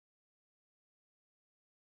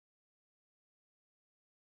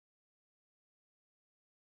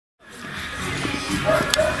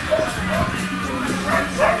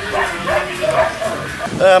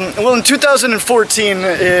Well, in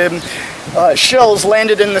 2014, shells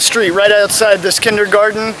landed in the street right outside this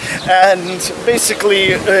kindergarten and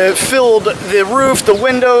basically filled the roof, the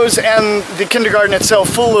windows, and the kindergarten itself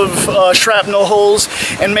full of shrapnel holes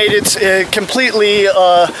and made it completely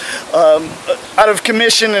out of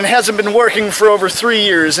commission and hasn't been working for over 3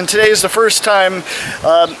 years. And today is the first time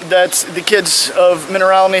that the kids of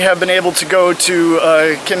Mineralnoye have been able to go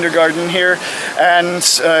to kindergarten here, and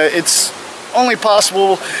it's only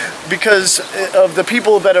possible because of the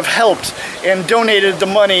people that have helped and donated the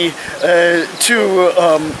money to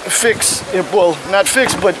fix, well, not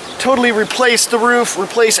fix, but totally replace the roof,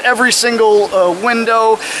 replace every single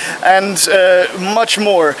window, and much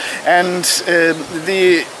more. And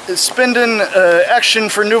the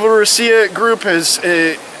Spendenaktion for Novorossia group has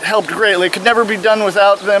helped greatly. It could never be done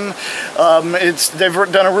without them.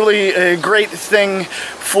 They've done a really great thing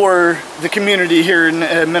for the community here in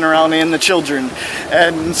Mineralnoye and the children.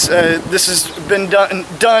 And this has been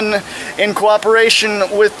done in cooperation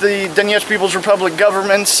with the Donetsk People's Republic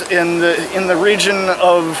governments in the region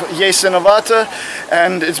of Yesenovata,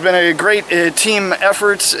 and it's been a great team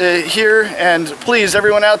effort here. And please,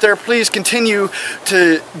 everyone out there, please continue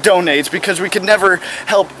to donate, because we could never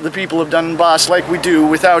help the people of Donbass like we do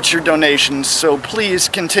without your donations. So please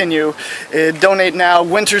continue. Donate now.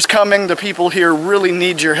 Winter's coming. The people here really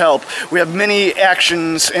need your help. We have many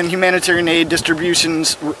actions and humanitarian aid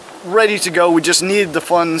distributions ready to go. We just need the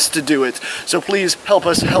funds to do it. So please help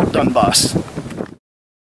us help Donbass.